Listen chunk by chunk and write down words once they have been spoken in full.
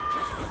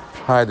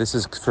Hi, this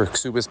is for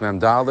Ksubis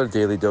Memdal,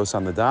 daily dose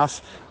on the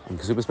daf. In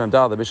Ksubis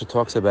Memdal, the Mishnah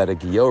talks about a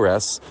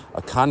giores,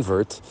 a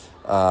convert.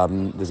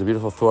 There's a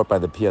beautiful thought by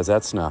the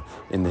Piazetzna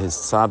in his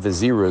Tzav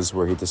V'Ziruz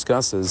where he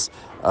discusses,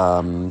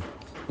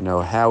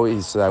 how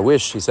he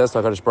says, he says to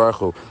HaKadosh Baruch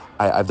Hu,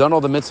 I've done all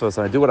the mitzvahs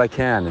and I do what I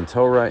can in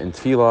Torah, in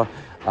Tefillah,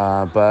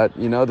 but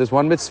there's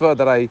one mitzvah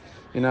that I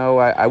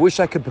wish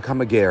I could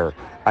become a ger.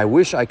 I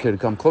wish I could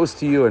come close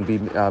to you and be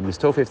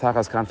mistofef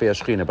tachas kanfei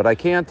Ashchina, but I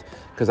can't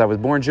because I was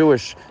born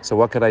Jewish. So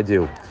what could I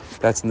do?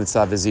 That's in the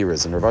Tzav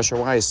V'Ziruz. And Rav Asher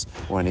Weiss,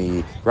 when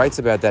he writes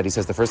about that, he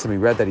says the first time he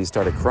read that he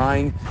started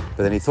crying,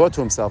 but then he thought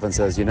to himself and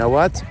says, you know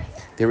what?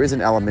 There is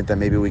an element that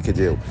maybe we could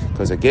do,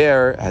 because a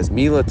ger has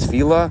mila,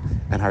 tefillah,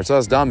 and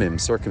harzas damim,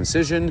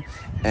 circumcision,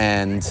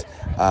 and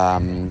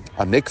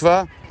a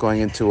mikvah, going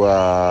into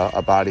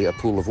a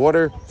pool of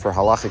water for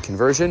halachic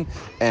conversion,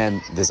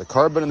 and there's a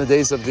carbon in the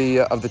days of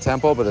the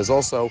temple, but there's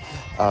also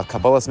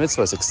Kabbalah's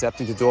mitzvahs,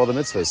 accepting to do all the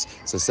mitzvahs.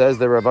 So says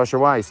the Rav Asher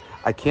Weiss,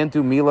 I can't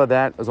do mila,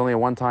 that was only a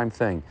one-time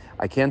thing.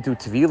 I can't do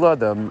tevila,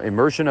 the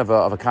immersion of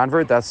a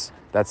convert, that's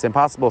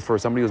impossible for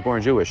somebody who's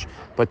born Jewish.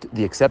 But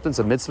the acceptance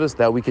of mitzvahs,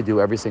 that we could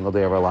do every single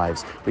day of our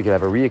lives. We could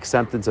have a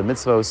re-acceptance of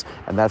mitzvahs,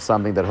 and that's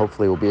something that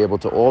hopefully we'll be able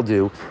to all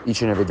do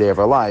each and every day of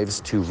our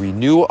lives to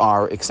renew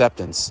our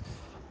acceptance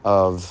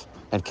of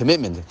and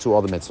commitment to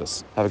all the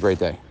mitzvahs. Have a great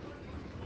day.